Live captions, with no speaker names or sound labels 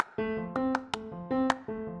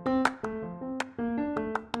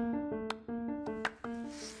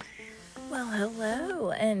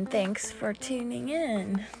Hello, and thanks for tuning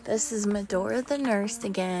in. This is Medora the Nurse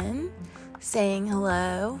again, saying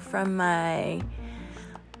hello from my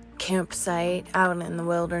campsite out in the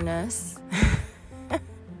wilderness.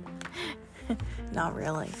 Not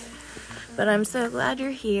really. But I'm so glad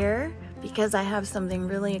you're here because I have something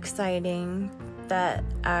really exciting that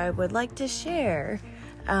I would like to share.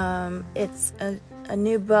 It's a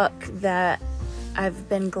new book that I've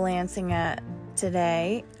been glancing at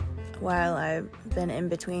today while I've been in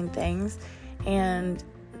between things, and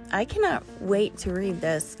I cannot wait to read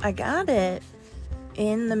this. I got it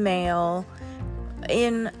in the mail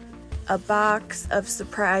in a box of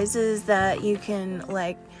surprises that you can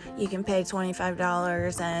pay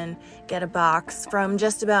 $25 and get a box from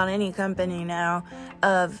just about any company now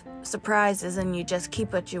of surprises, and you just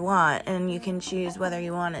keep what you want, and you can choose whether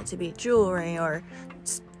you want it to be jewelry or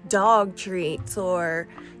dog treats or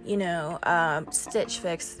Stitch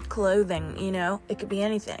Fix clothing. It could be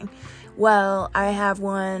anything. Well, I have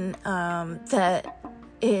one that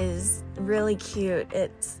is really cute.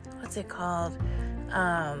 What's it called?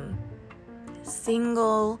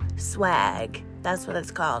 Single Swag. That's what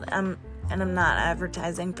it's called. And I'm not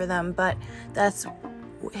advertising for them, but that's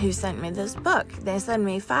who sent me this book. They send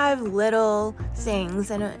me 5 little things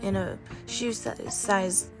in a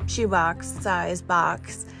shoebox size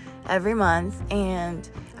box every month, and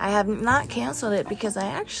I have not canceled it because I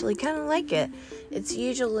actually kind of like it. It's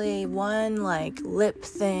usually one lip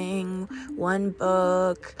thing, one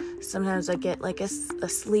book. Sometimes I get a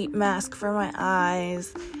sleep mask for my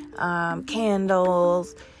eyes,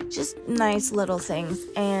 candles, just nice little things.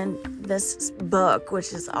 And this book,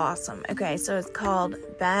 which is awesome. Okay, so it's called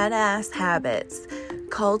Badass Habits.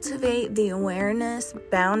 Cultivate the awareness,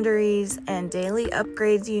 boundaries, and daily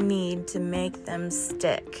upgrades you need to make them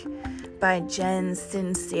stick, by Jen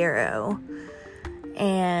Sincero.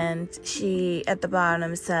 And she, at the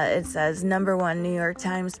bottom, it says, #1 New York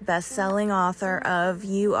Times best-selling author of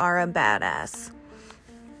You Are a Badass.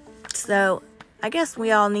 So I guess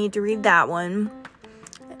we all need to read that one.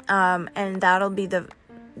 And that'll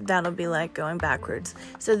be like going backwards.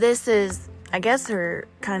 So this is, I guess, her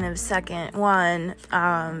kind of second one,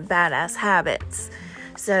 Badass Habits.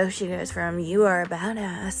 So she goes from You Are a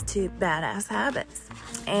Badass to Badass Habits.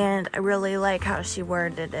 And I really like how she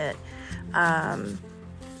worded it. And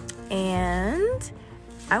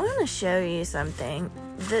I want to show you something.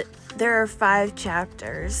 There are 5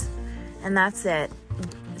 chapters, and that's it.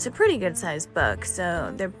 It's a pretty good sized book,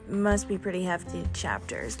 so there must be pretty hefty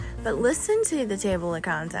chapters. But listen to the table of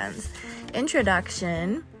contents.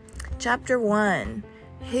 Introduction. Chapter 1,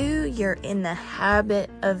 Who You're in the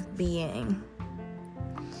Habit of Being.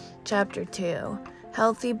 Chapter 2,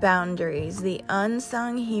 Healthy Boundaries, the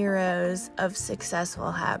Unsung Heroes of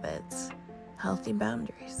Successful Habits. Healthy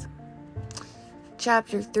Boundaries.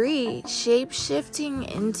 Chapter 3, Shape-Shifting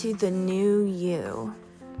into the New You.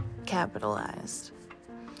 Capitalized.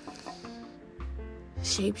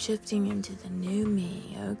 Shape-shifting into the new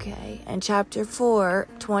me. Okay. And chapter 4,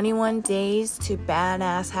 21 Days to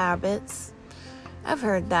Badass Habits. I've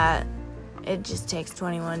heard that it just takes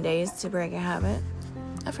 21 days to break a habit.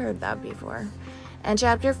 I've heard that before. And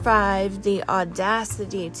chapter 5, The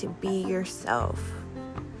Audacity to Be Yourself.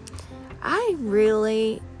 I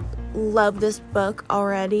really love this book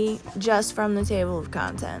already just from the table of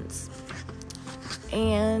contents.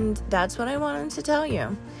 And that's what I wanted to tell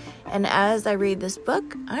you. And as I read this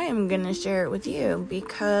book, I am going to share it with you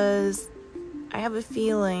because I have a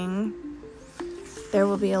feeling there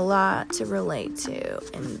will be a lot to relate to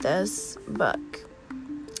in this book.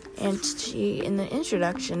 And she, in the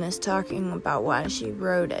introduction, is talking about why she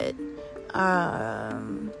wrote it.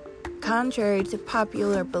 Contrary to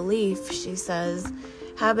popular belief, she says,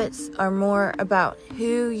 habits are more about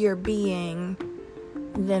who you're being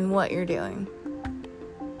than what you're doing.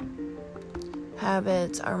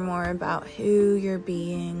 Habits are more about who you're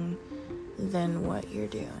being than what you're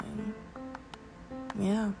doing.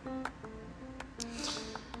 Yeah.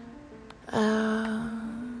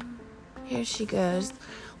 Here she goes.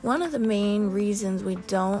 One of the main reasons we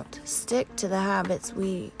don't stick to the habits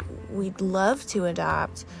we'd love to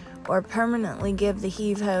adopt or permanently give the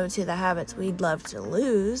heave-ho to the habits we'd love to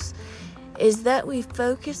lose is that we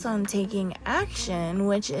focus on taking action,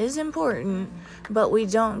 which is important, but we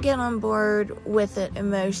don't get on board with it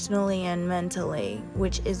emotionally and mentally,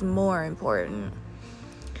 which is more important.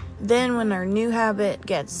 Then when our new habit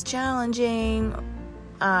gets challenging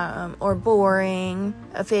or boring,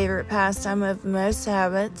 a favorite pastime of most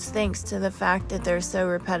habits, thanks to the fact that they're so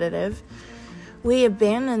repetitive, we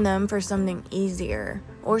abandon them for something easier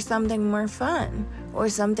or something more fun or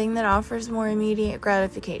something that offers more immediate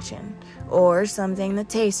gratification, or something that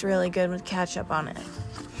tastes really good with ketchup on it.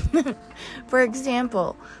 For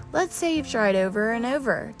example, let's say you've tried over and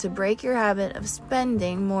over to break your habit of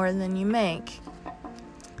spending more than you make.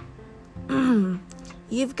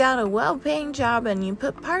 You've got a well-paying job and you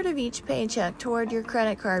put part of each paycheck toward your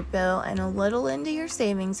credit card bill and a little into your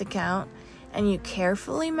savings account, and you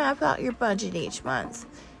carefully map out your budget each month.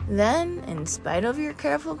 Then, in spite of your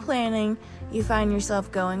careful planning, you find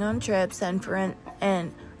yourself going on trips and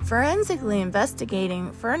forensically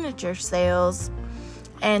investigating furniture sales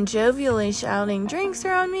and jovially shouting, "Drinks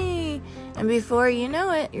are on me!" And before you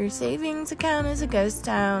know it, your savings account is a ghost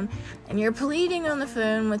town, and you're pleading on the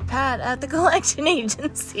phone with Pat at the collection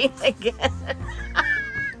agency again.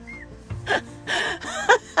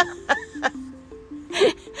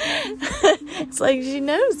 It's like she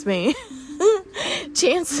knows me.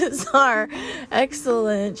 Chances are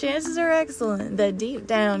excellent that deep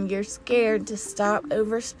down you're scared to stop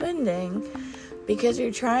overspending because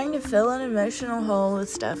you're trying to fill an emotional hole with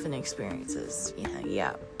stuff and experiences.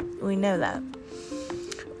 Yeah, we know that.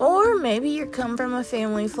 Or maybe you come from a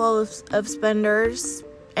family full of spenders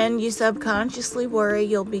and you subconsciously worry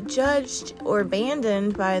you'll be judged or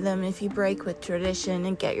abandoned by them if you break with tradition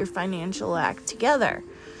and get your financial act together.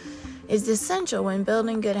 It's essential when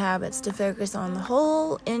building good habits to focus on the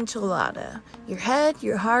whole enchilada, your head,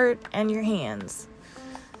 your heart, and your hands.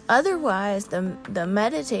 Otherwise, the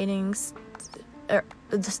meditating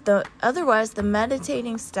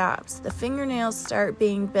stops. The fingernails start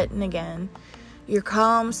being bitten again. Your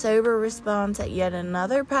calm, sober response at yet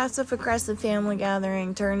another passive-aggressive family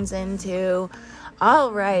gathering turns into,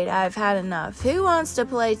 "All right, I've had enough. Who wants to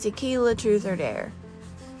play tequila, truth, or dare?"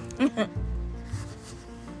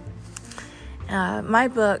 My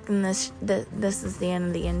book, and this is the end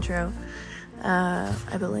of the intro,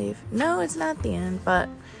 I believe. No, it's not the end, but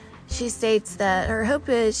she states that her hope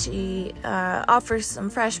is she offers some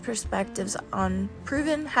fresh perspectives on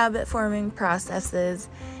proven habit-forming processes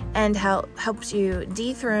and helps you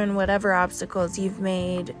dethrone whatever obstacles you've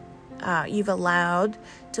allowed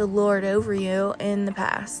to lord over you in the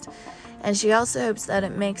past. And she also hopes that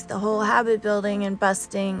it makes the whole habit-building and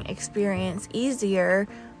busting experience easier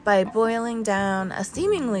by boiling down a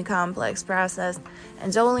seemingly complex process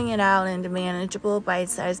and doling it out into manageable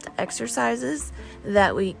bite-sized exercises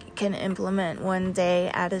that we can implement one day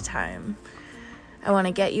at a time. I want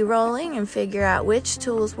to get you rolling and figure out which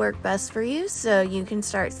tools work best for you so you can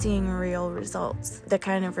start seeing real results, the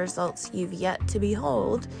kind of results you've yet to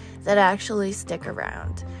behold that actually stick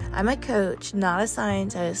around. I'm a coach, not a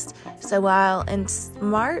scientist, so while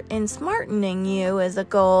smartening you is a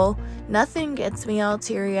goal, nothing gets me all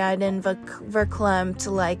teary-eyed and verklempt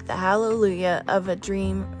like the hallelujah of a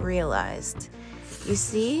dream realized. You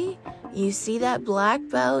see that black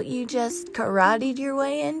belt you just karate'd your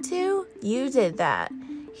way into? You did that.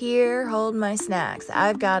 Here, hold my snacks.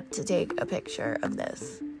 I've got to take a picture of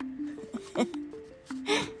this.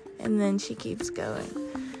 And then she keeps going.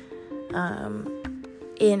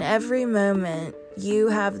 In every moment, you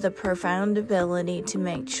have the profound ability to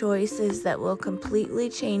make choices that will completely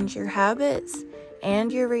change your habits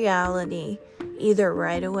and your reality, either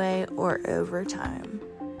right away or over time.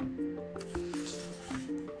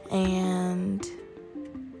 And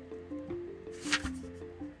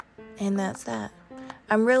that's that.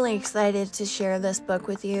 I'm really excited to share this book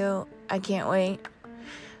with you. I can't wait.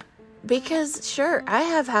 Because, sure, I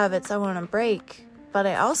have habits I want to break, but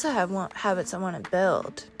I also have habits I want to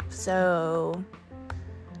build. So,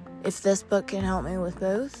 if this book can help me with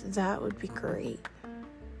both, that would be great.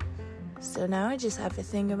 So now I just have to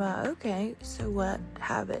think about, okay, so what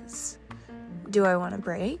habits do I want to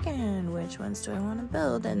break and which ones do I want to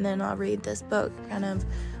build? And then I'll read this book kind of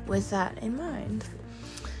with that in mind.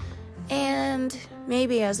 And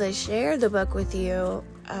maybe as I share the book with you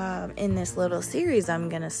in this little series I'm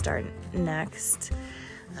going to start next,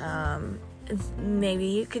 maybe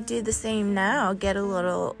you could do the same now. Get a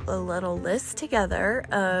little list together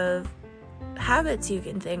of habits you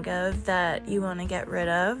can think of that you want to get rid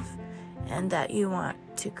of and that you want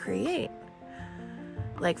to create.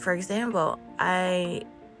 Like, for example, I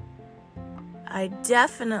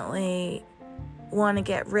definitely want to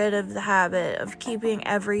get rid of the habit of keeping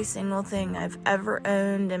every single thing I've ever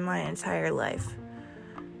owned in my entire life.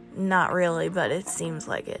 Not really, but it seems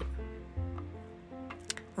like it.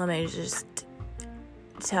 Let me just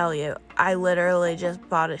tell you, I literally just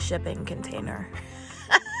bought a shipping container.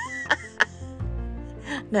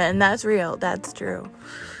 And that's real. That's true.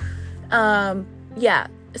 Yeah.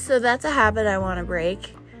 So that's a habit I want to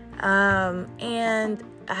break. And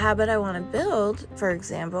a habit I want to build, for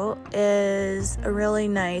example, is a really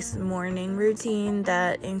nice morning routine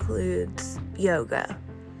that includes yoga.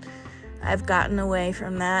 I've gotten away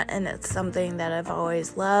from that, and it's something that I've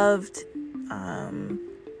always loved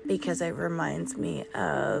because it reminds me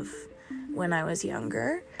of when I was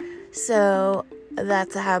younger. So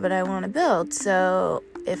that's a habit I want to build. So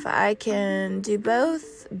if I can do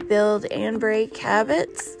both, build and break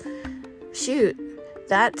habits, shoot,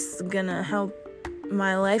 that's gonna help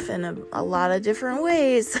my life in a lot of different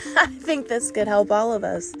ways. I think this could help all of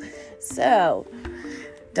us. So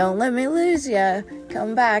don't let me lose ya.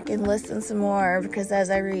 Come back and listen some more, because as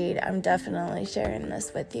I read, I'm definitely sharing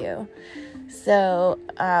this with you. So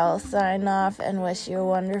I'll sign off and wish you a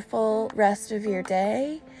wonderful rest of your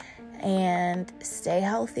day, and stay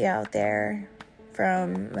healthy out there.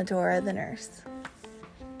 From Medora the Nurse.